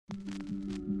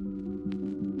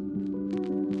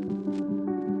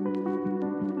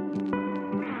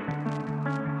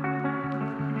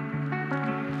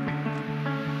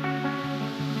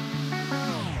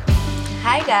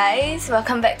Hi guys,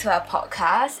 welcome back to our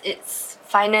podcast. It's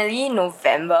finally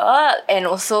November and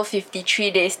also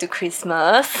 53 days to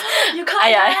Christmas. You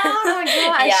can't oh my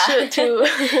god, I should too.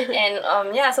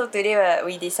 And so today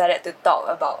we decided to talk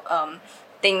about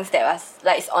things that was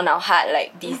like it's on our heart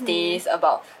like these days,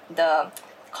 about the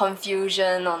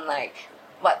confusion on like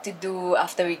what to do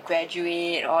after we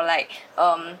graduate, or like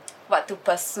what to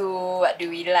pursue, what do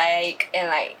we like, and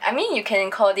like I mean you can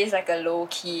call this like a low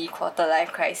key quarter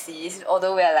life crisis,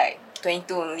 although we're like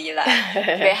 22 only lah.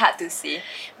 Very hard to say.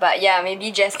 But yeah,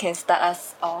 maybe Jess can start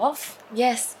us off.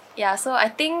 Yes. Yeah, so I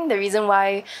think the reason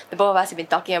why the both of us have been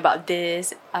talking about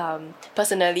this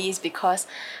personally is because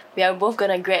we are both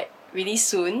gonna grad really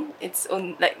soon. It's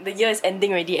like the year is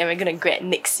ending already and we're gonna grad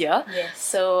next year. Yes.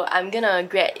 So I'm gonna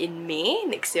grad in May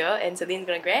next year and Celine's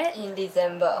gonna grad In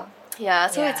December. Yeah,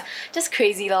 so Yeah. it's just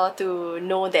crazy lor to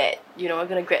know that, you know, we're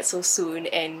gonna grad so soon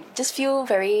and just feel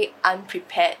very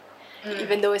unprepared.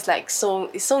 Even though it's like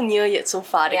it's so near yet so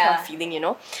far, that kind of feeling, you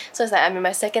know. So it's like I'm in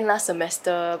my second last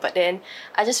semester, but then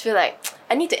I just feel like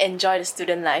I need to enjoy the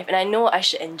student life, and I know I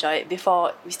should enjoy it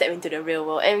before we step into the real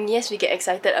world. And yes, we get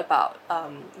excited about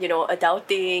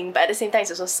adulting, but at the same time it's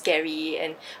also scary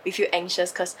and we feel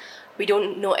anxious because we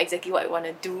don't know exactly what we want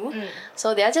to do.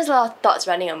 So there are just a lot of thoughts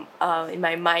running in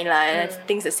my mind lah, and I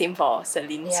think it's the same for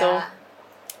Celine. So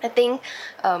I think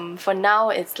for now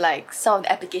it's like some of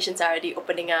the applications are already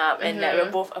opening up and like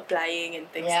we're both applying and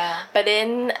things. Yeah. But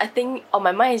then I think on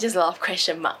my mind is just a lot of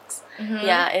question marks.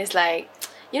 Yeah, it's like,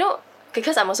 you know,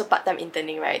 because I'm also part-time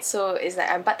interning, right? So it's like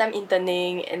I'm part-time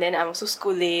interning and then I'm also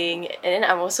schooling and then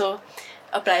I'm also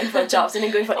applying for jobs and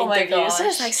then going for Oh my interviews. So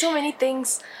gosh. it's like so many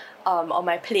things on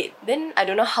my plate. Then I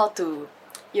don't know how to,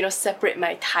 you know, separate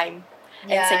my time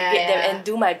and segregate them and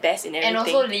do my best in everything. And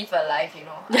also live a life, you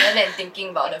know, other than thinking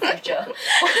about the future.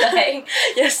 What the heck?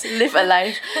 Yes, live a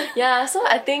life. Yeah, so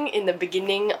I think in the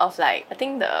beginning of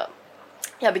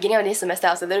beginning of this semester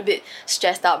I was a little bit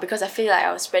stressed out because I feel like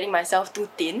I was spreading myself too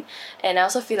thin, and I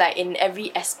also feel like in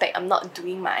every aspect I'm not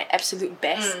doing my absolute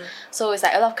best. So it's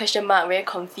like a lot of question mark, very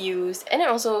confused, and then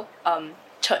also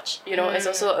church, you know, it's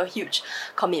also a huge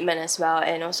commitment as well,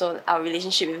 and also our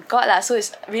relationship with God lah. So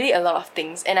it's really a lot of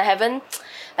things, and I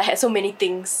had so many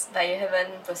things. But you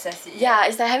haven't processed it yet. Yeah,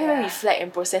 it's like I haven't even reflect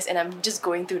and process, and I'm just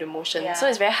going through the motion. So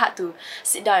it's very hard to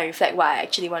sit down and reflect what I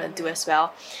actually want to do as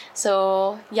well.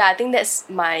 So yeah, I think that's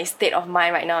my state of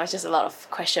mind right now. It's just a lot of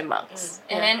question marks.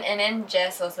 And then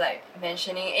Jess was like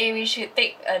mentioning, hey, we should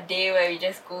take a day where we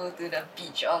just go to the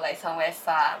beach or like somewhere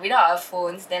far without our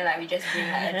phones. Then like we just bring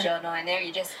like a journal and then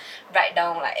we just write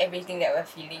down like everything that we're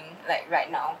feeling like right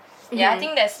now. Yeah, I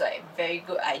think that's like very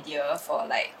good idea for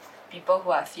like people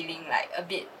who are feeling like a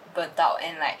bit burnt out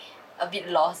and like a bit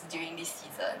lost during this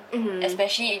season.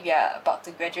 Especially if you're about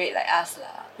to graduate like us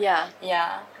lah. Yeah.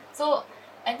 Yeah. So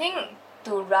I think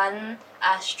to run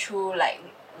us through like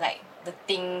the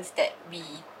things that we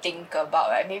think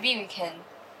about, right? Maybe we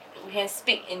can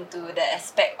speak into the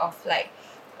aspect of like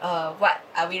what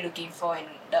are we looking for in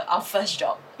our first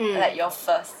job, like your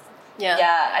first.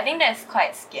 Yeah, I think that's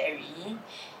quite scary.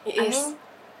 It I is. mean,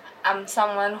 I'm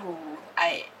someone who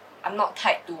I'm not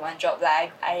tied to one job.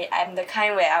 Like I'm the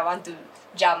kind where I want to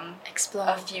jump Explore.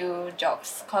 a few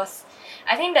jobs, because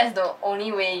I think that's the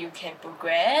only way you can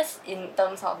progress in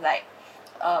terms of like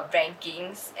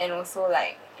rankings, and also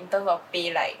like in terms of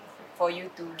pay. Like for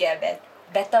you to get a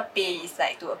better pay is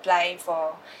like to apply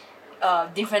for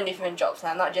different jobs,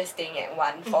 not just staying at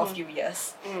one for a few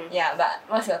years. Yeah, but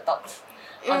what's your thoughts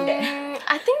on that?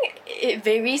 I think it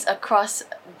varies across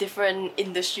different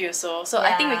industry also. So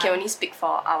I think we can only speak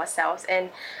for ourselves, and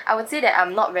I would say that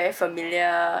I'm not very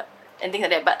familiar and things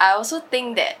like that, but I also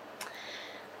think that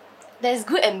there's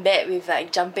good and bad with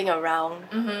like jumping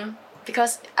around.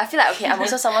 Because I feel like, okay, I'm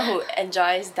also someone who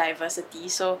enjoys diversity,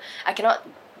 so I cannot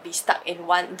be stuck in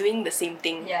one doing the same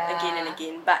thing again and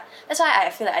again. But that's why I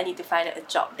feel like I need to find a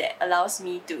job that allows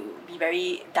me to be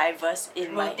very diverse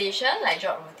in my Rotation, like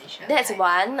job rotation. That's like.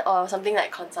 one, or something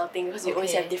like consulting, because you always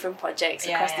Okay. have different projects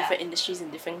Yeah, across yeah. different industries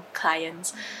and different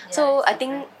clients. Yeah, So it's I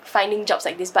think finding jobs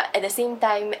like this, but at the same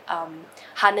time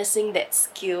harnessing that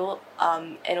skill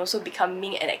and also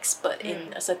becoming an expert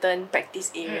in a certain practice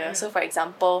area. So for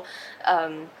example,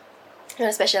 you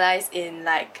know, specialize in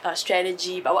like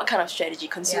strategy, but what kind of strategy?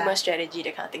 Consumer strategy,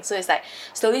 that kind of thing. So it's like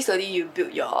slowly you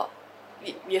build your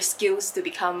skills to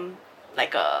become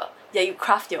like you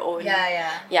craft your own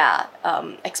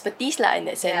expertise lah in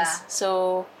that sense.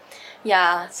 So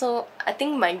so I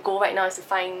think my goal right now is to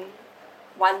find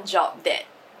one job that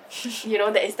you know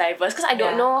that is diverse, because I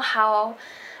don't know how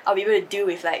I'll be able to deal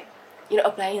with like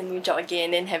applying a new job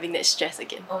again and having that stress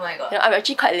again. Oh my god. I'm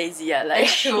actually quite lazy,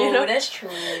 That's true. That's true.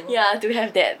 Yeah, to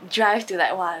have that drive to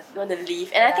like, wow, want to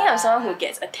leave. And I think I'm someone who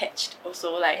gets attached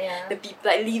also. Like the people,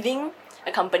 like leaving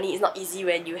a company is not easy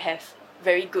when you have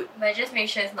very good but just make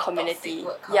sure it's not community. Toxic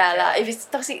work culture. Yeah, if it's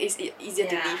toxic, it's easier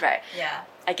to leave, right? Yeah.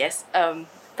 I guess.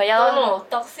 But yeah. No,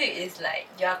 toxic is like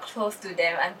you're close to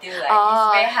them until like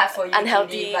it's very hard for you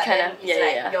unhealthy to leave, but kind then of,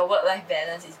 it's like your work-life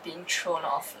balance is being thrown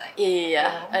off. Like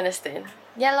I understand.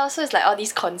 Yeah, so it's like all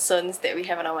these concerns that we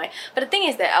have on our mind. But the thing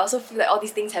is that I also feel like all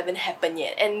these things haven't happened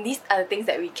yet, and these are the things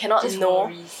that we cannot just know.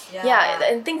 Worries.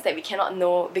 And things that we cannot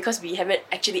know because we haven't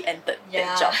actually entered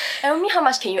that job. And I mean, how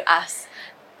much can you ask?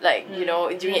 Like,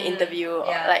 during an interview, or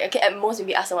like, okay, at most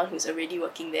maybe ask someone who's already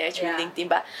working there through LinkedIn,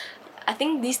 but I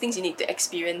think these things you need to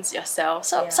experience yourself.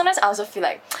 So sometimes I also feel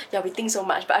like, we think so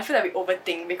much, but I feel like we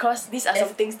overthink because these are some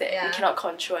things that we cannot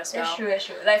control as well. That's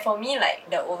true. Like for me, like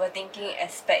the overthinking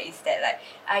aspect is that like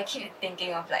I keep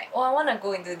thinking of like, I want to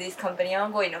go into this company, I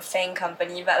want to go in a FANG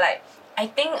company, but like I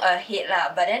think ahead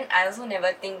lah, but then I also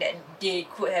never think that they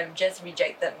could have just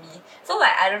rejected me. So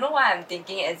like I don't know why I'm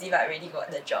thinking as if I already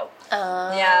got the job.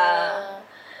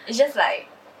 It's just like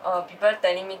people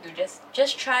telling me to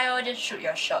just try or just shoot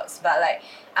your shots, but like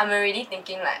I'm already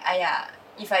thinking like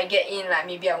if I get in, like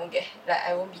maybe I won't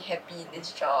be happy in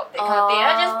this job, that kind of thing.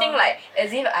 I just think like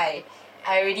as if I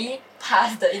already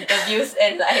passed the interviews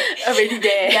and like already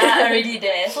there. Already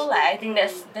there. So like I think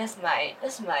that's my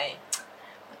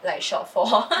like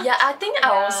shortfall.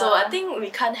 I think we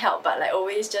can't help but like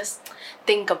always just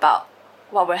think about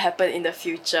what will happen in the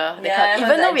future.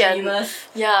 Even though we are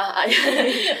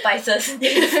Pisces.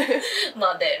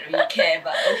 Not that we care,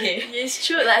 but okay. It's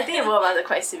true. Like I think both of us are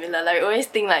quite similar. Like we always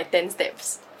think like 10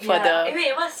 steps further.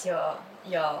 Wait, what's your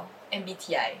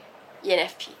MBTI?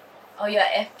 ENFP. Oh, you're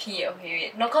FP. Okay,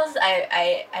 wait. No, cause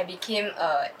I became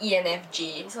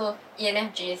ENFJ. So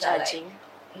ENFJs are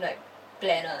like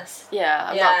planners.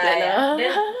 I'm not a planner.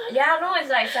 Then, it's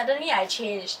like suddenly I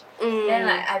changed. Then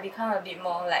like I become a bit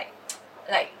more like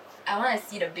I want to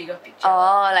see the bigger picture.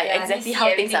 Exactly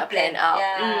how things are planned out.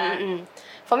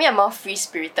 For me, I'm more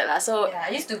free-spirited lah. So I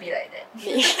used to be like that.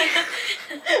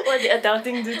 What did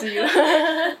adulting do to you?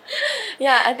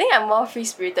 I think I'm more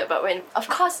free-spirited, but of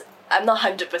course I'm not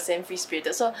 100%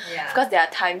 free-spirited. So of course there are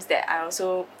times that I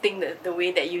also think the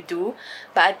way that you do,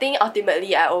 but I think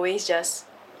ultimately I always just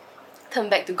turn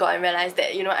back to God and realize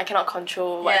that I cannot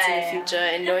control what's in the future,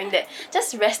 and knowing that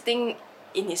just resting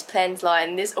in his plans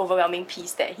and this overwhelming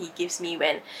peace that he gives me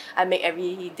when I make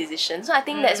every decision. So I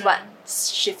think that's what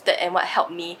shifted and what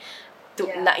helped me to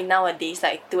like nowadays,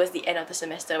 like towards the end of the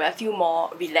semester, where I feel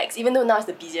more relaxed, even though now it's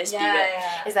the busiest period.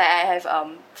 It's like I have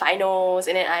finals,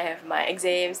 and then I have my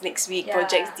exams next week,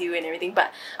 projects due and everything,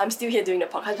 but I'm still here doing the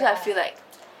podcast because I feel like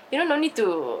no need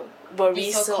to worry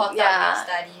be so caught up in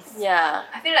studies.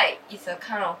 I feel like it's a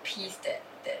kind of peace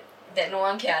that no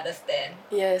one can understand.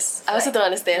 Yes, I also don't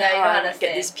understand how I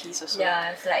get this peace also.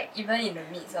 It's like even in the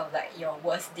midst of like your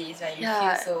worst days, right, you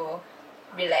feel so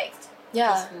relaxed,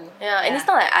 peaceful. And it's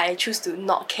not like I choose to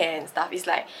not care and stuff. It's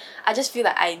like I just feel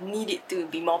like I need it to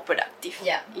be more productive.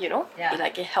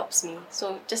 It helps me.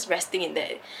 So just resting in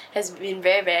that has been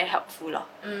very, very helpful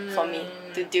for me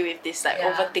to deal with this like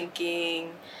overthinking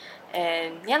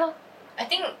and I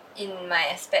think in my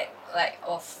aspect like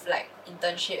of like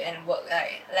internship and work,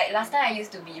 like last time I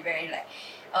used to be very like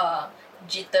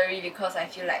jittery because I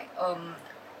feel like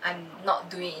I'm not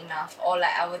doing enough, or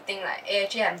like I would think like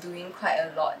actually I'm doing quite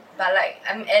a lot, but like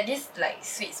I'm at this like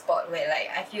sweet spot where like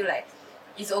I feel like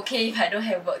it's okay if I don't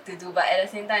have work to do, but at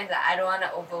the same time it's like I don't want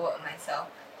to overwork myself,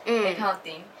 that kind of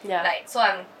thing. Like so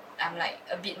I'm like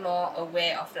a bit more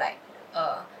aware of like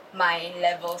my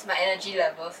levels, my energy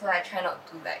levels, so I try not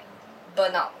to like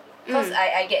burn out, because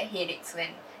I get headaches when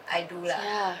I do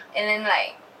lah. And then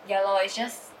like it's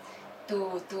just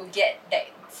to get that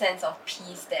sense of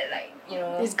peace that like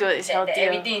it's good, it's that healthier.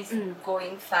 everything is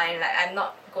going fine, like I'm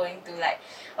not going to like,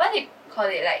 what do you call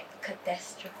it, like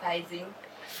catastrophizing,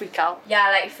 freak out,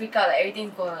 like freak out, like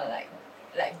everything's gonna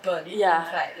like burn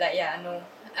inside. No,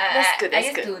 that's good. I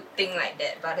used to think like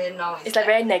that, but then now it's like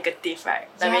very negative, right?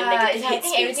 Like very negative. I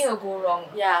think everything will go wrong.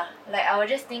 Like I would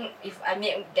just think if I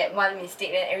made that one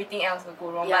mistake, then everything else will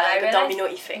go wrong. But I realized, domino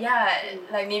effect.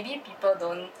 Like maybe people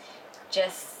don't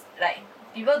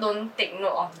take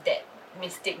note of that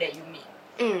mistake that you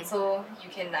made. So you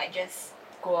can like just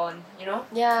go on,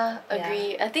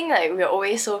 Agree. I think like we're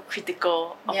always so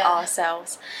critical of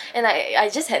ourselves, and like I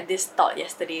just had this thought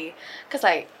yesterday, because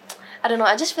like I don't know,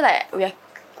 I just feel like we are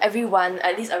everyone,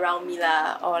 at least around me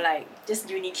lah, or like just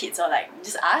uni kids or like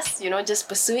just us, you know, just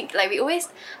pursuing, like we always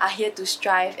are here to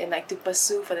strive and like to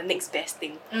pursue for the next best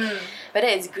thing. Whether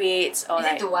it's grades or Is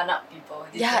like it to one up people?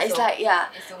 yeah, it's like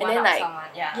It's to and one then up like someone,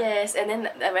 yeah. yes, and then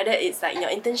whether it's like your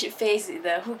internship phase,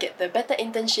 the who get the better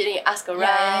internship, then you ask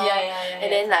around,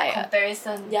 and then like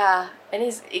comparison. yeah, and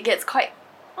it gets quite,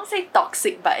 I don't say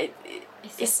toxic, but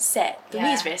it's sad. To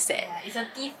me, it's very sad. Yeah, it's a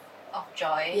thief of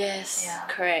joy. Yes, Yeah.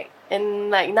 correct.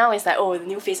 And like now it's like, oh, the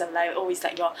new phase of life, oh, it's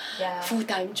like your Yeah.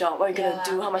 full-time job, what you're gonna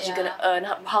Yeah, do, how much you're yeah. gonna earn,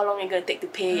 how long you're gonna take to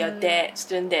pay your debt,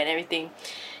 student debt and everything.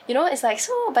 You know, it's like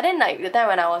so, but then like the time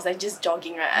when I was like just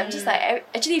jogging, right, I'm just like,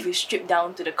 actually if you strip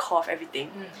down to the core of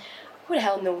everything, who the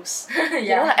hell knows? You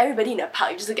know, like everybody in the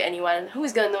park, you just look at anyone, who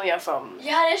is gonna know you're from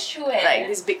Yeah, that's true. like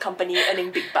this big company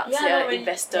earning big bucks, Yeah, you're an nobody-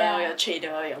 investor, yeah. you're a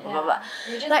trader, you're blah blah blah.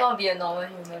 You just Like- want to be a normal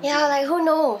human Yeah, like who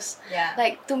knows? yeah.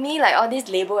 Like to me, like all this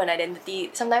label and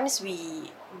identity, sometimes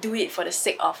we do it for the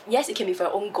sake of, yes, it can be for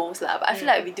your own goals lah, but I feel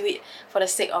like we do it for the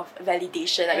sake of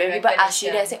validation. Like when people ask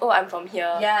you, they say, oh, I'm from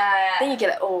here. yeah. Then you get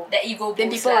like, oh, the ego then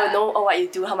boost people lah. will know what you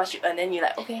do, how much you earn, then you're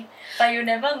like, okay. But you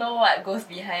never know what goes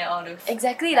behind all those.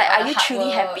 Exactly, Like, like all are the you hard truly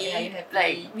work, happy? yeah, you happy?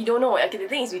 Like we don't know. Okay, the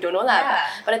thing is we don't know lah. Yeah.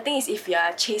 But the thing is if you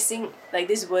are chasing like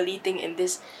this worldly thing and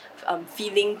this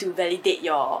feeling to validate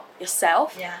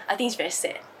yourself, Yeah. I think it's very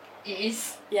sad. It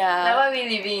is. Yeah. Like why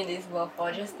we living in this world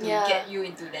for, just to Yeah. get you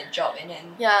into that job and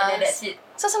then that's it.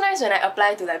 So sometimes when I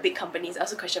apply to like big companies, I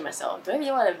also question myself, do I really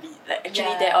want to be like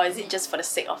actually Yeah. there, or is it just for the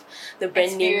sake of the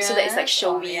brand name, so that it's like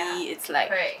Experience, showy, yeah. it's like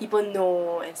Correct. people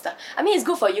know and stuff. I mean it's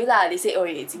good for you lah. They say, oh,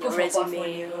 it's in your Good for resume,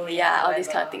 portfolio, yeah, all this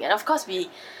kind of whatever. thing. And of course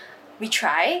we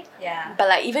try, Yeah. but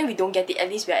like even if we don't get it, at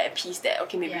least we're at peace that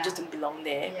okay, maybe we Yeah. just don't belong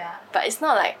there. Yeah. But it's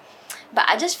not like, but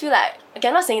I just feel like, okay,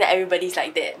 I'm not saying that everybody's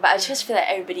like that, but I just feel like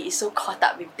everybody is so caught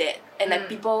up with that, and like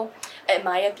people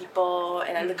admire people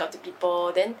and I look up to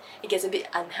people, then it gets a bit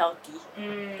unhealthy.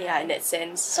 Yeah, in that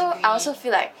sense. So Agree. I also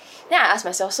feel like, then I ask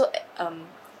myself, so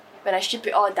when I strip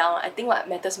it all down, I think what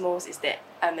matters most is that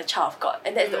I'm the child of God,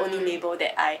 and that's the only label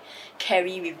that I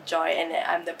carry with joy and that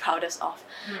I'm the proudest of.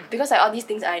 Because like all these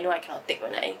things I know I cannot take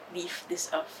when I leave this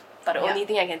earth. But the Yeah. only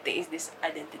thing I can take is this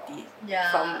identity Yeah.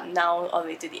 from now all the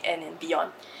way to the end and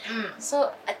beyond.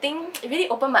 So I think it really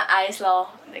opened my eyes lor,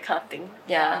 that kind of thing.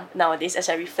 Yeah. Nowadays as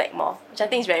I reflect more, which I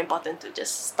think is very important to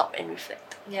just stop and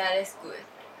reflect. Yeah, that's good.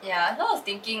 Yeah, so I was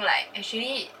thinking like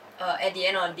actually at the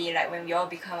end of the day, like when we all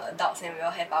become adults and we all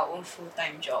have our own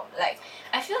full-time job, like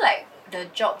I feel like the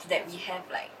jobs that we have,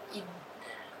 like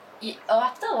it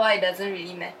after a while it doesn't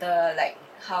really matter like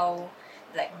how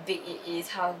like big it is,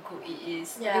 how good it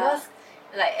is, Yeah. because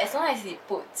like as long as it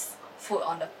puts food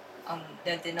on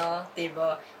the dinner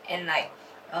table, and like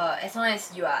as long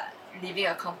as you are living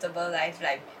a comfortable life,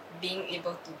 like being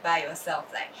able to buy yourself,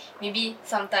 like maybe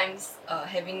sometimes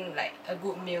having like a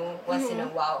good meal once in a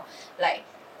while, like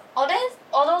all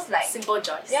those like Simple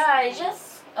joys. yeah, it's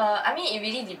just I mean it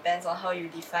really depends on how you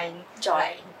define Joy.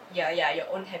 like, yeah, your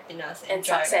own happiness And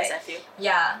joy, success, right? I feel.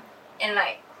 Yeah, and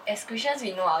like as Christians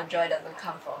we know our joy doesn't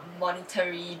come from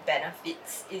monetary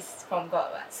benefits, it's from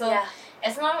God, right? So Yeah.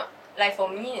 as long, like for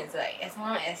me it's like as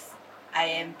long as I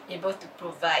am able to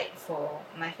provide for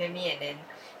my family and then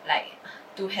like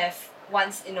to have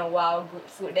once in a while good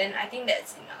food, then I think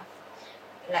that's enough.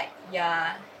 Like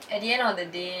yeah, at the end of the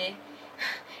day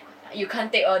you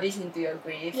can't take all this into your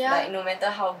grave. Yeah. Like no matter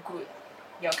how good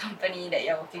your company that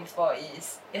you're working for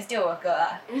is, you're still a worker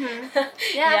lah.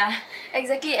 Yeah,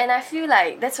 exactly. And I feel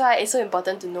like that's why it's so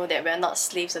important to know that we're not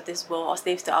slaves of this world or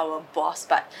slaves to our boss,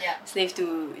 but Yeah. slaves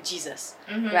to Jesus,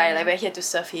 Mhm. right? Like we're here to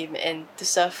serve Him and to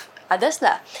serve others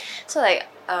lah. So like,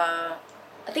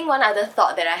 I think one other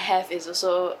thought that I have is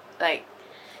also like,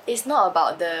 it's not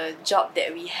about the job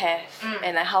that we have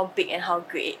and like how big and how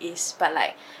great it is, but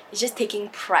like it's just taking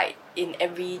pride in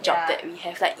every job Yeah. that we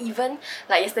have. Like even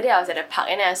like yesterday I was at the park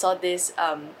and then I saw this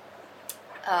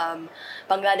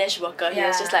Bangladesh worker. He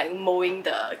was Yeah. just like mowing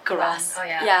the grass. Oh,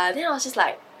 yeah. Yeah. Then I was just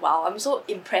like, wow, I'm so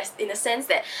impressed in the sense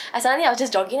that I was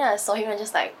just jogging and I saw him and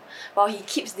just like, wow, he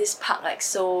keeps this park like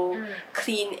so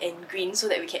clean and green so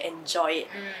that we can enjoy it.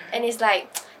 And it's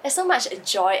like there's so much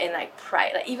joy and like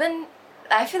pride. Like even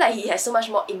I feel like he has so much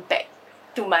more impact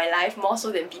to my life more so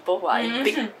than people who are in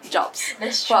big jobs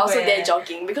That's who are true, also there eh.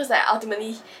 jogging, because like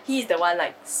ultimately he is the one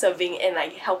like serving and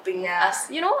like helping Yeah.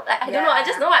 us, you know, like I don't know, I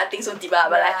just know I think so deep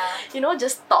but like, Yeah. you know,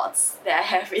 just thoughts that I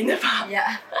have in the past.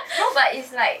 Yeah. No, but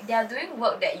it's like they are doing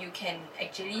work that you can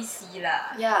actually see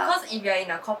lah. Yeah. Because if you're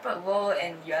in a corporate world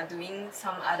and you are doing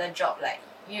some other job, like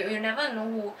you never know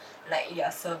who like you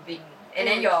are serving. And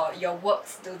then your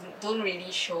works don't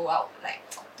really show out like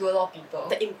to a lot of people.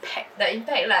 The impact. The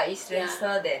impact like is Yeah.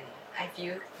 lesser than I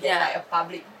feel, than Yeah. like a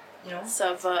public, you know.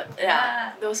 Server,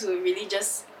 Yeah. those who really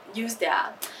just use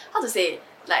their, how to say,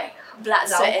 like blood,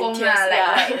 sweat, and 劳工 tears,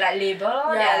 lah, like labor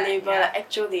lor. yeah, labor, yeah. like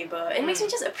actual labor. It makes me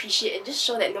just appreciate and just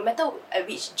show that no matter at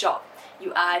which job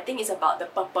you are, I think it's about the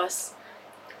purpose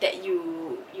that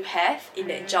you have in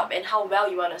that job and how well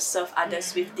you want to serve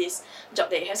others with this job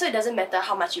that you have. So it doesn't matter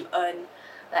how much you earn,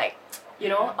 like, you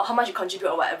know, or how much you contribute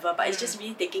or whatever, but it's just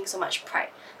really taking so much pride.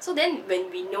 So then when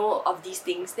we know of these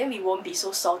things, then we won't be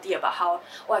so salty about how,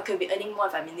 oh, I could be earning more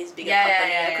if I'm in this bigger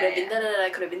company, I could have been I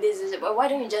could have been this. But why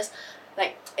don't you just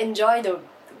like enjoy the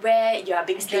where you are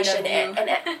being Enjoy the stationed view. and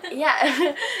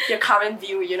yeah, your current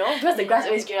view, you know, because the grass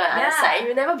always greener on the other side.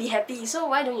 You'll never be happy. So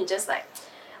why don't you just like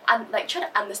try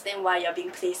to understand why you're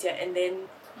being placed here, and then,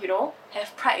 you know,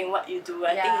 have pride in what you do.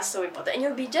 I think it's so important, and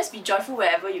you'll just be joyful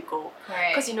wherever you go,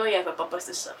 because you know you have a purpose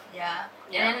to serve. Yeah.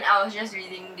 And then I was just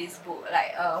reading this book,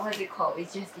 like what is it called?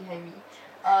 It's just behind me.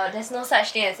 There's no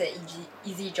such thing as an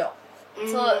easy job.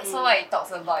 So what it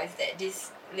talks about is that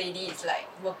this lady is like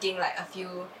working like a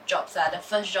few jobs. The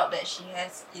first job that she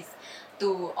has is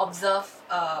to observe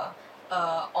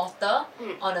author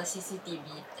on a CCTV,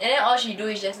 and then all she do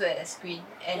is just look at the screen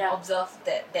and observe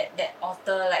that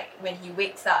author, like when he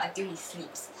wakes up until he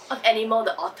sleeps. Of animal,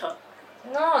 the author.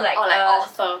 No, like or like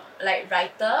author. Like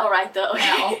writer. Oh, writer. Okay.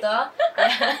 Yeah, author.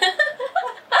 Yeah.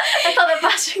 I thought the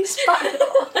passing spark the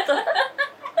author.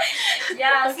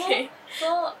 Yeah. Okay.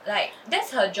 So like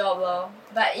that's her job lor.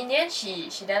 But in the end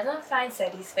she doesn't find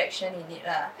satisfaction in it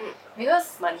lah.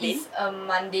 Because Mundane? it's a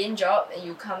mundane job and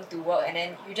you come to work and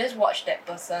then you just watch that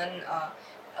person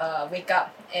wake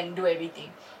up and do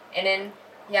everything. And then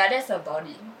that's about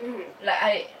it.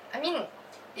 Like I mean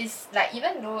it's like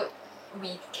even though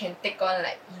we can take on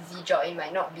like easy job, it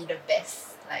might not be the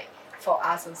best like for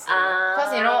us also.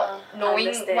 Because you know, knowing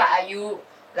understand. what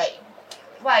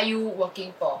are you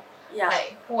working for? Yeah.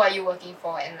 Like who are you working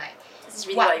for, and like This is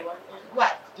really what you want.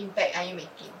 what impact are you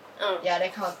making? Yeah,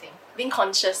 that kind of thing. Being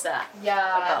conscious.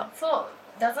 Yeah. About. So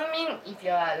doesn't mean if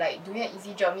you're like doing an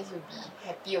easy job means you'll be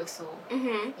happy also.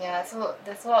 Yeah, so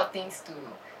there's a lot of things to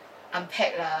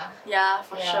unpack lah. Yeah,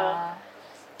 for sure.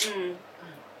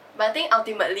 But I think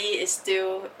ultimately it's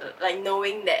still like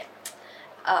knowing that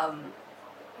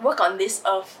work on this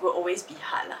earth will always be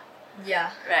hard lah.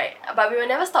 Yeah. Right. But we will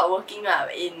never stop working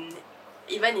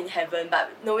even in heaven,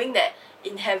 but knowing that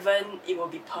in heaven it will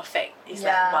be perfect. It's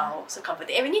like wow, so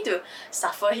comforting. And we need to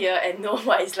suffer here and know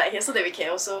what it's like here so that we can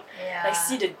also like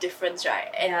see the difference, right?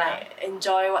 And like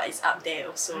enjoy what is up there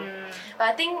also. But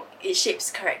I think it shapes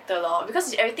character lor,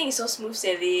 because everything is so smooth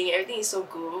sailing, everything is so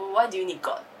good. Why do you need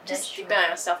God? Just depend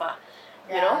on yourself.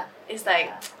 You know? It's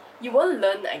like you won't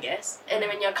learn, I guess. And then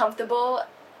when you're comfortable,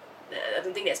 I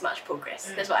don't think there's much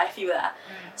progress. That's what I feel lah.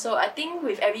 So I think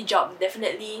with every job,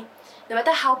 definitely, no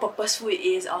matter how purposeful it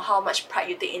is or how much pride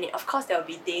you take in it, of course there will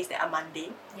be days that are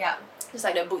mundane. Yeah. Just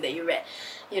like the book that you read,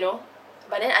 you know.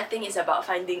 But then I think it's about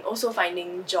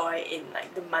finding joy in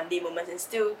like the mundane moments and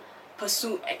still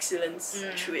pursue excellence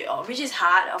through it all, which is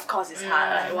hard. Of course, it's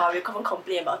hard. Like wow, we can't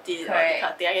complain about it, about that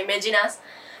kind of thing. I can imagine us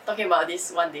talking about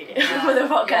this one day for the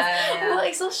podcast. Oh,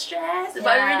 like so stressed. But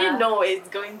I really know it's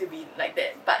going to be like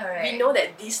that. But we know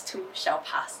that these too shall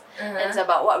pass. And it's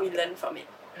about what we learn from it.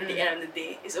 At the end of the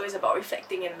day, it's always about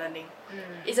reflecting and learning.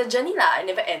 It's a journey lah. It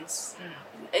never ends.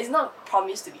 It's not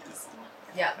promised to be easy.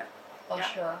 Yeah, for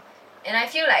sure. And I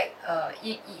feel like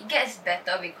it gets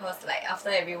better because like after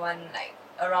everyone like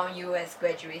around you has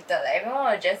graduated, like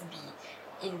everyone will just be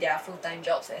in their full-time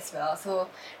jobs as well. So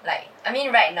like I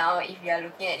mean right now if you are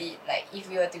looking at it, like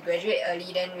if you were to graduate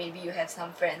early, then maybe you have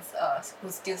some friends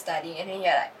who's still studying and then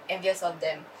you're like envious of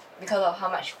them because of how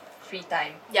much free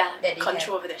time that they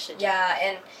control have. over their schedule.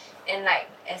 Yeah, and like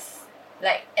as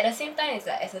like at the same time it's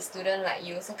like as a student like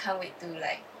you also can't wait to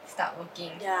like start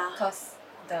working because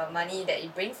the money that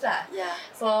it brings lah.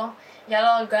 So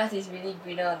grass is really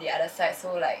greener on the other side,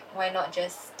 so like why not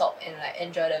just stop and like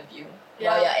enjoy the view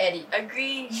while you're at it.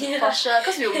 Agree. For sure,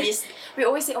 because we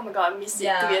always say, oh my god, I miss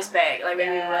it 2 years back, like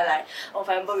when we were like, for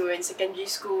example, we were in secondary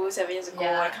school 7 years ago,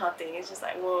 that kind of thing. It's just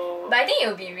like whoa. But I think it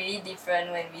will be really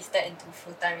different when we step into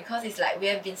full time because it's like we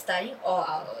have been studying all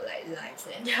our like lives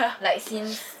like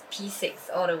since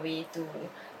P6 all the way to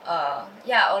all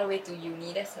the way to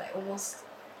uni. That's like almost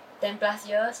 10 plus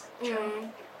years.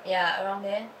 Yeah, around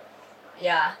there.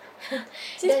 Yeah.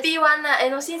 Since P1 lah,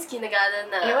 no, since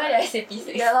kindergarten lah. Why did I say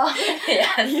P6? Yeah lor.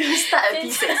 You start at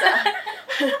P6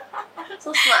 So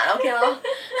smart, okay lor.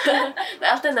 Like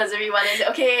after nursery 1, then say,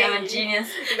 okay, I'm a genius.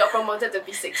 You got promoted to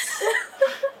P6.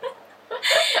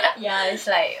 Yeah, it's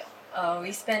like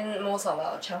we spend most of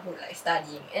our childhood like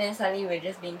studying, and then suddenly we're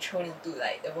just being thrown into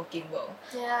like the working world.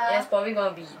 Yeah. And it's probably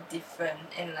gonna be different,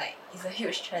 and like it's a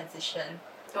huge transition.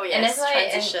 Oh yes, And that's why,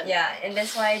 transition. and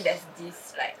that's why there's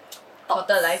this like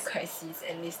quarter life crisis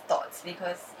and these thoughts,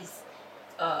 because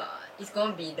it's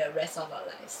gonna be the rest of our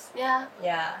lives. Yeah.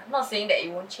 Yeah, not saying that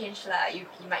it won't change lah. You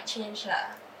might change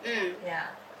lah. Yeah.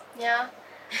 Yeah.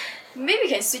 Maybe we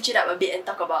can switch it up a bit and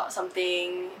talk about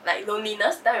something like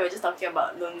loneliness. That we were just talking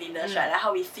about loneliness, right? Like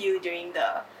how we feel during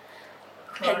the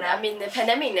the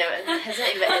pandemic never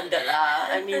hasn't even ended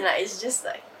lah. I mean, like it's just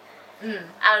like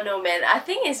I don't know, man. I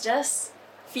think it's just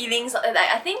feelings. Like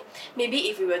I think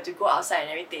maybe if we were to go outside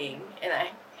and everything, and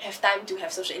like have time to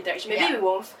have social interaction, maybe we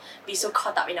won't be so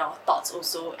caught up in our thoughts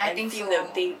also, I and think feel so.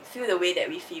 feel the way that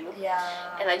we feel,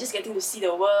 Yeah. and like just getting to see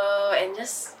the world and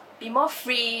just be more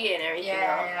free and everything.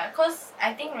 Yeah. Cause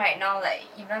I think right now, like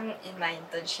even in my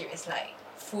internship, it's like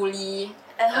fully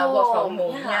At home. work from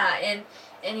home. Yeah.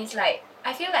 And it's like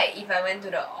I feel like if I went to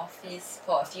the office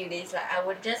for a few days, like I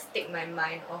would just take my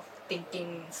mind off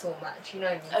thinking so much. You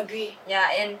know what I mean? Agree. Yeah,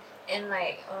 and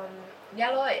like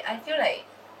lor, I feel like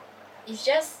it's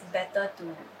just better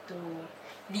to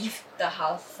leave the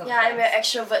house sometimes. Yeah, and we're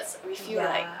extroverts. We feel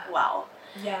like wow.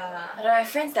 Yeah. But I have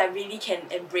friends that really can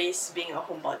embrace being a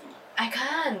homebody. I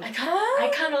can't. I can't. I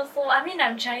can't also. I mean,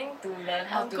 I'm trying to learn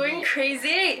how I'm to going be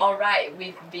crazy. alright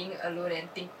with being alone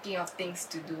and thinking of things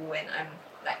to do when I'm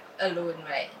like alone,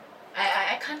 right?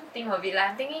 I can't think of it.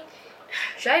 Like I'm thinking,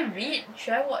 should I read?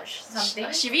 Should I watch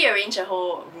something? She rearranged her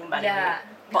whole room, by the way.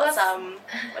 Bought because, some,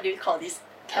 what do you call these?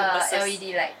 Canvases.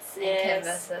 LED lights and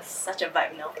canvases. Such a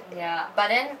vibe now. Yeah, but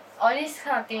then all these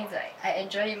kind of things, like I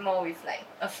enjoy it more with like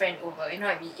a friend over. You know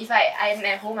what I mean? If I'm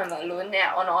at home, I'm alone, then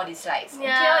I on all these lights.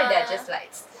 Yeah. Okay, they're just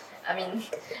lights. I mean,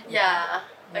 Yeah,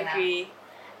 agree.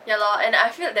 Yeah lor, and I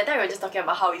feel that time we were just talking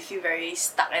about how we feel very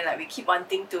stuck and like we keep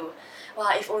wanting to,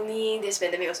 wow, if only this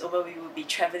pandemic was over, we would be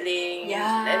travelling.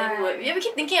 Yeah. And then we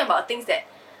keep thinking about things that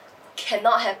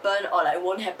cannot happen or like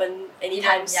won't happen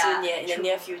anytime soon yet in the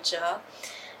near future.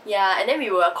 Yeah, and then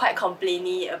we were quite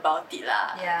complainy about it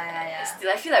lah. Yeah. Still,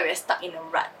 I feel like we're stuck in a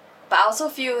rut. But I also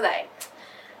feel like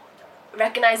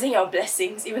recognizing your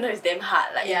blessings, even though it's damn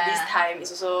hard, like in this time,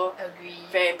 is also Agree.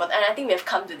 very important. And I think we have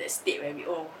come to that state where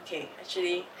okay,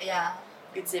 actually, Yeah.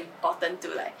 it's important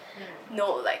to like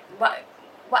know like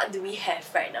what do we have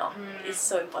right now. It's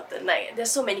so important. Like there's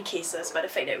so many cases, but the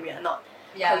fact that we are not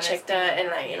contracted and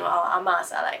like our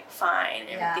amas are like fine,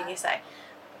 everything is like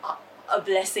a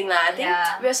blessing lah. I think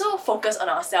we're so focused on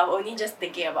ourselves, only just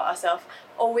thinking about ourselves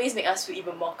always make us feel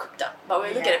even more cooped up. But when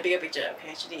we look at the bigger picture,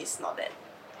 okay, actually it's not that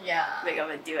big of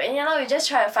a deal. And we just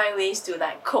try to find ways to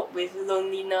like cope with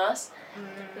loneliness.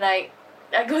 Like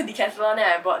I go Decathlon and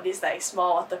I bought this like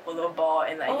small water polo ball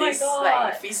and like this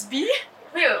like frisbee.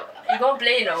 Wait, you gonna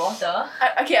play in the water?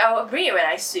 I will bring it when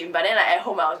I swim, but then like at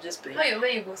home I'll just play. Where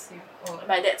you go swim?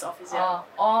 My dad's office,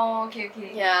 okay.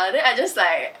 Yeah, then I just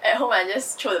like at home I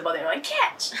just throw the ball and I'm like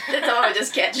catch. Then someone will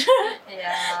just catch.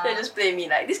 Yeah. They just play me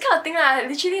like this kind of thing lah.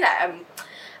 Literally like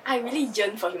I really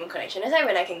yearn for human connection. That's why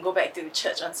when I can go back to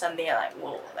church on Sunday, I like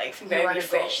whoa, like feel very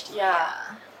refreshed. Yeah.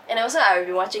 And also I've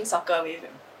been watching soccer with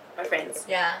my friends.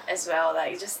 Yeah. As well,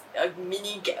 like just a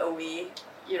mini getaway.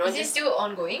 You know, is it still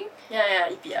ongoing? Yeah,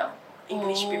 EPL.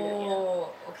 English Premier League. Oh,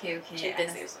 okay.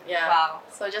 Yeah. Wow.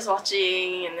 So just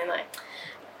watching and then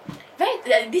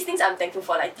like these things I'm thankful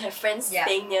for, like to have friends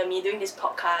staying near me doing this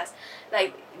podcast,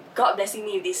 like God blessing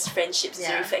me with these friendships is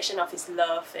a reflection of His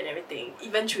love and everything,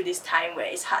 even through this time where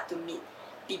it's hard to meet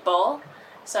people.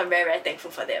 So I'm very, very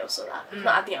thankful for that also lah. If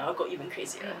not, I think I'll go even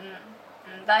crazier.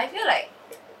 But I feel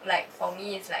like for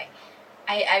me it's like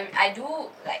I do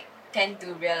like tend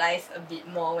to realize a bit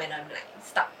more when I'm like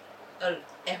stuck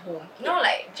at home. You know,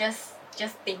 like just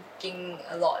thinking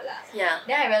a lot lah. Yeah.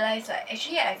 Then I realized like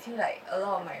actually I feel like a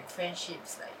lot of my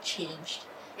friendships like changed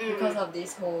because of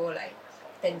this whole like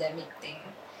pandemic thing.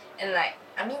 And like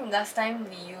I mean last time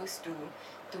we used to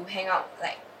hang out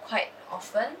like quite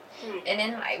often, and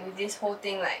then like with this whole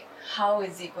thing, like how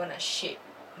is it gonna shape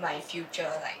my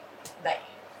future like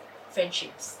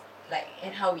friendships, like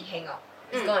and how we hang out?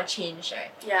 It's gonna change,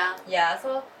 right? Yeah,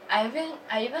 so I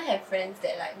even have friends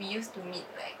that like we used to meet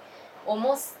like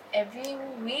almost every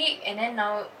week, and then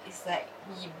now it's like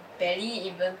we barely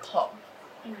even talk.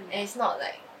 And it's not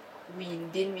like we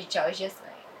didn't reach out, it's just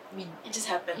like it just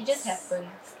happens.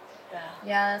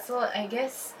 Yeah, so I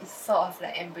guess it's sort of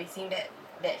like embracing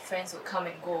that friends would come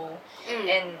and go,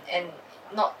 and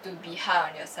not to be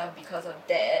hard on yourself because of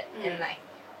that, and like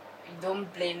you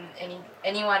don't blame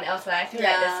anyone else. Like I feel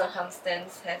like the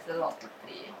circumstance has a lot to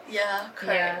play. Yeah,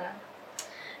 correct.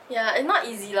 Yeah, it's not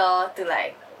easy lor to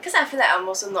like because I feel like I'm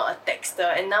also not a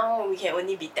texter, and now we can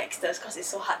only be texters because it's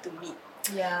so hard to meet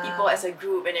people as a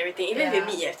group and everything. Even if you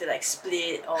meet, you have to like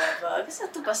split or whatever. Because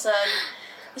it's a 2-person,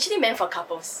 actually meant for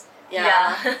couples.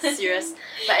 Yeah. Serious.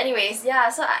 But anyways, yeah,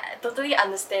 so I totally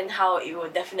understand how it will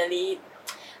definitely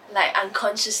like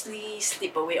unconsciously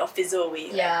slip away or fizzle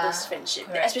away like those friendships.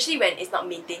 Especially when it's not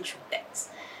maintained through text.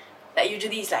 Like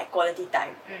usually it's like quality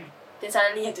time. Then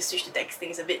suddenly you have to switch to texting.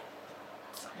 It's a bit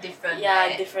different. Yeah,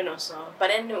 right? different also. But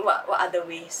then what other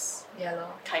ways? Yeah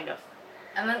lor. Kind of.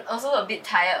 I'm also a bit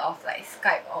tired of like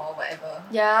Skype or whatever.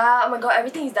 Yeah, oh my god,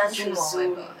 everything is done through Or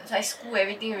Zoom. whatever. It's like school,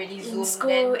 everything already Zoom. In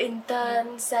school, then,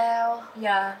 intern, cell.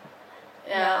 Yeah.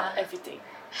 Everything.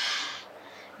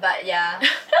 But yeah,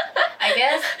 I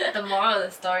guess the moral of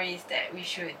the story is that we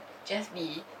should just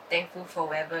be thankful for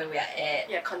wherever we are at.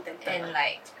 Yeah, contented. And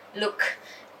like look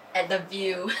at the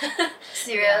view.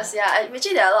 Serious, yeah.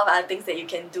 Actually, there are a lot of other things that you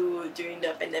can do during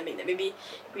the pandemic that maybe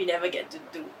we never get to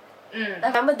do. I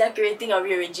remember decorating or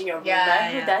rearranging your room.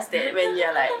 Like, who does that when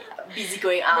you're like busy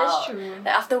going out? That's true.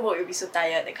 Like after work, you'll be so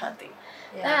tired, that kind of thing.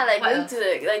 Yeah, Like going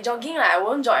to like jogging, like I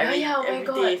won't jog every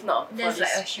day if not That's for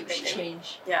like this a huge pandemic.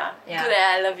 change. Yeah. Good,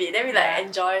 I love it. Then we like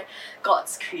enjoy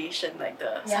God's creation, like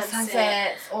the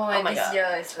sunset. Oh my god.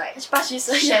 Year is like chef's kiss.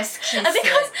 I think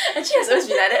because actually it's always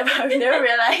been like that, but we never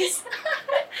realised.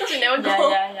 Because we never go.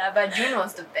 Yeah. But June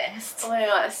was the best. Oh my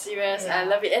god, serious. I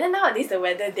love it. And then nowadays the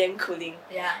weather damn cooling.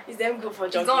 Yeah. It's damn good for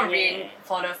jogging. It's gonna rain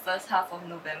for the first half of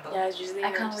November. Yeah, it's usually.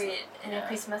 I can't wait. And then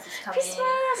Christmas is coming. Christmas!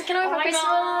 I cannot wait for Christmas!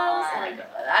 Oh my god.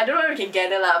 I don't know if we can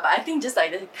gather lah, but I think just like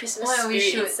the Christmas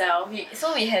spirit itself.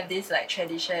 We have this like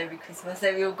tradition every Christmas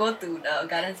that we will go to the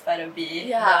Gardens by the Bay,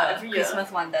 the every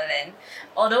Christmas Wonderland.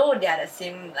 Although they are the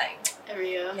same like every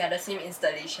year. Yeah, the same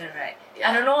installation, right?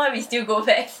 I don't know why we still go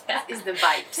back. It's the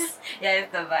vibes.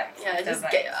 It's the vibes. Yeah, just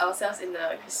get ourselves in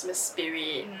the Christmas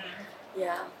spirit.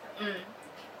 Yeah.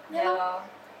 Yeah,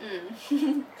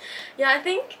 I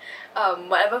think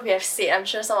whatever we have said, I'm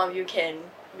sure some of you can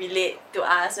relate to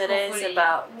us, whether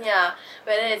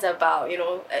it's about you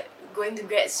know going to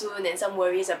grad soon and some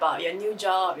worries about your new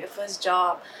job, your first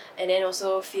job, and then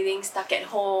also feeling stuck at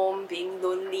home, being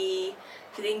lonely,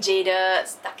 feeling jaded,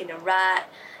 stuck in a rut,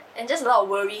 and just a lot of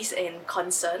worries and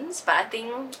concerns. But I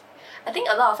think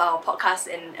a lot of our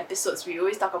podcasts and episodes, we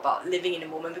always talk about living in the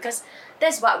moment because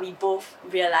that's what we both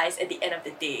realize at the end of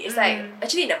the day. It's like,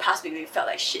 actually in the past week we felt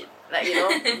like shit. Like, you know,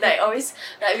 like always,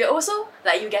 like we're also,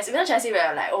 like you guys, we're not trying to say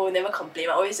we're like, oh, never complain,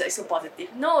 we're always like so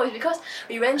positive. No, it's because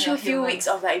we went through a few weeks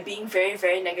of like being very,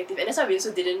 very negative, and that's why we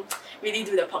also didn't really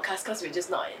do the podcast because we're just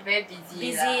not very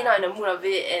busy, not in the mood of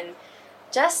it, and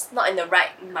just not in the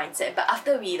right mindset. But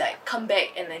after we like come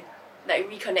back and like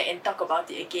reconnect and talk about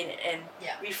it again and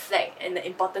reflect, and the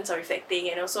importance of reflecting,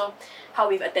 and also how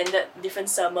we've attended different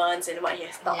sermons and what he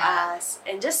has taught us,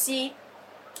 and just see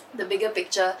the bigger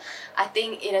picture, I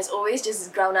think it has always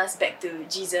just ground us back to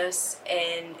Jesus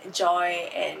and joy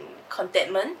and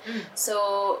contentment.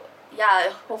 So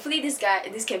yeah, hopefully this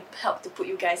can help to put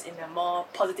you guys in a more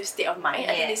positive state of mind.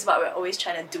 I think this is what we're always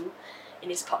trying to do in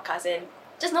this podcast, and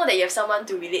just know that you have someone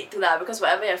to relate to lah, because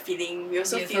whatever you're feeling, we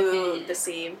also feel the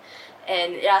same.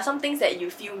 And some things that you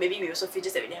feel, maybe we also feel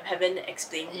just that we haven't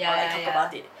explained or talk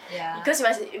about it. Because you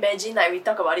must imagine like we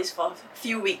talk about this for a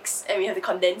few weeks and we have to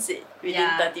condense it within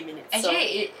 30 minutes.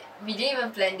 Actually, we didn't even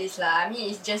plan this lah. I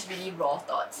mean, it's just really raw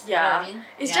thoughts. You know what I mean?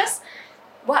 It's just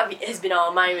what has been on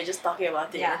our mind, we're just talking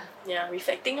about it.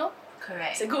 Reflecting.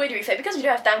 Correct. It's a good way to reflect because we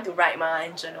don't have time to write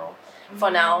and journal for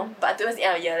now. But towards the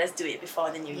end of the year, let's do it before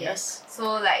the New Year's. So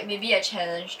like maybe a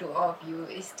challenge to all of you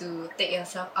is to take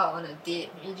yourself out on a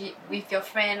date, maybe with your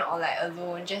friend or like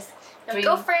alone. Just your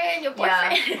girlfriend, your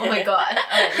boyfriend. Oh my god.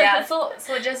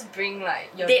 So just bring like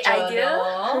your date journal.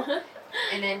 Idea.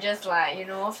 And then just like, you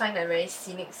know, find a very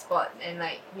scenic spot and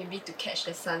like maybe to catch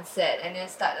the sunset, and then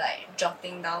start like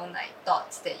jotting down like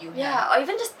thoughts that you have. Yeah, or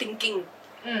even just thinking.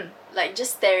 Like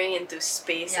just staring into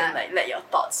space and like let your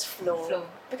thoughts flow.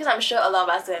 Because I'm sure a lot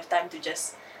of us don't have time to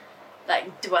just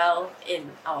like dwell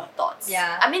in our thoughts.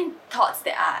 I mean thoughts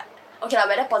that are okay, like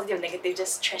whether positive or negative,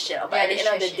 just trash it out. But at the end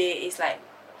of the day, it's like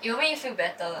it will make you feel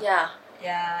better. Yeah.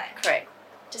 Correct.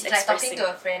 Just it's like talking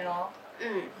to a friend lor.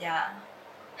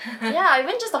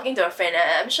 Even just talking to a friend.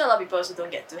 I'm sure a lot of people also don't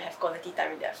get to have quality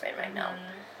time with their friend right now.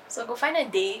 So go find a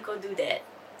day, go do that.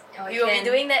 You will be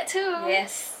doing that too.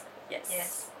 Yes.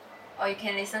 Or you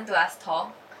can listen to us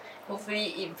talk. Hopefully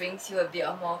it brings you a bit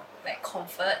of more like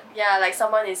comfort. Yeah, like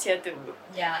someone is here to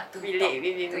relate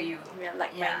with you. To you. We are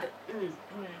like-minded.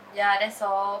 Yeah, that's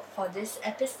all for this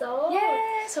episode.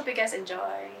 Yes, hope you guys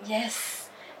enjoy. Yes.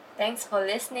 Thanks for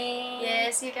listening.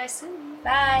 Yes, see you guys soon.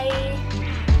 Bye.